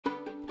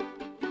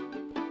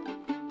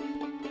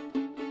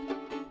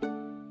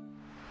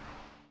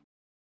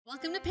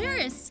Welcome to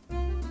Paris!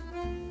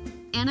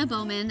 Anna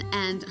Bowman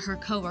and her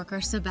coworker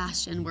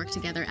Sebastian work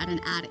together at an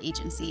ad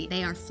agency.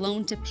 They are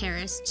flown to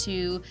Paris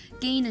to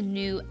gain a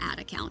new ad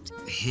account.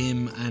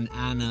 Him and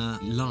Anna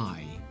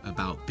lie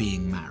about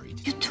being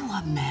married. You two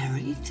are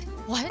married?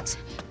 What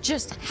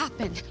just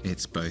happened?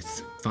 It's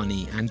both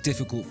funny and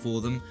difficult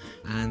for them,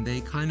 and they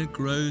kind of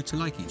grow to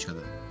like each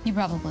other. You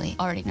probably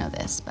already know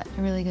this, but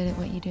you're really good at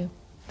what you do.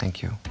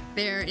 Thank you.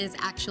 There is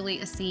actually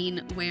a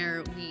scene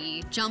where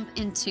we jump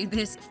into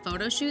this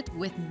photo shoot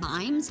with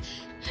mimes.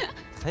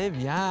 Très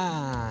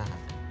bien.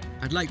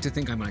 I'd like to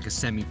think I'm like a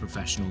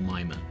semi-professional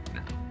mimer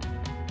now.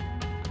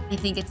 I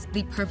think it's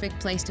the perfect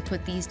place to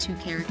put these two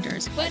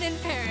characters. But in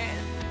Paris.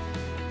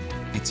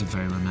 It's a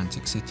very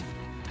romantic city,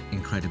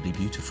 incredibly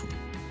beautiful.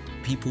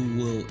 People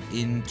will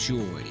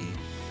enjoy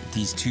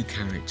these two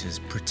characters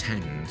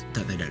pretend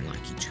that they don't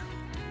like each other.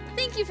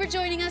 Thank you for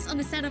joining us on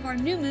the set of our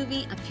new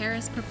movie, A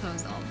Paris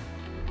Proposal.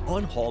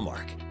 On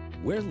Hallmark,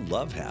 where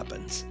love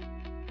happens.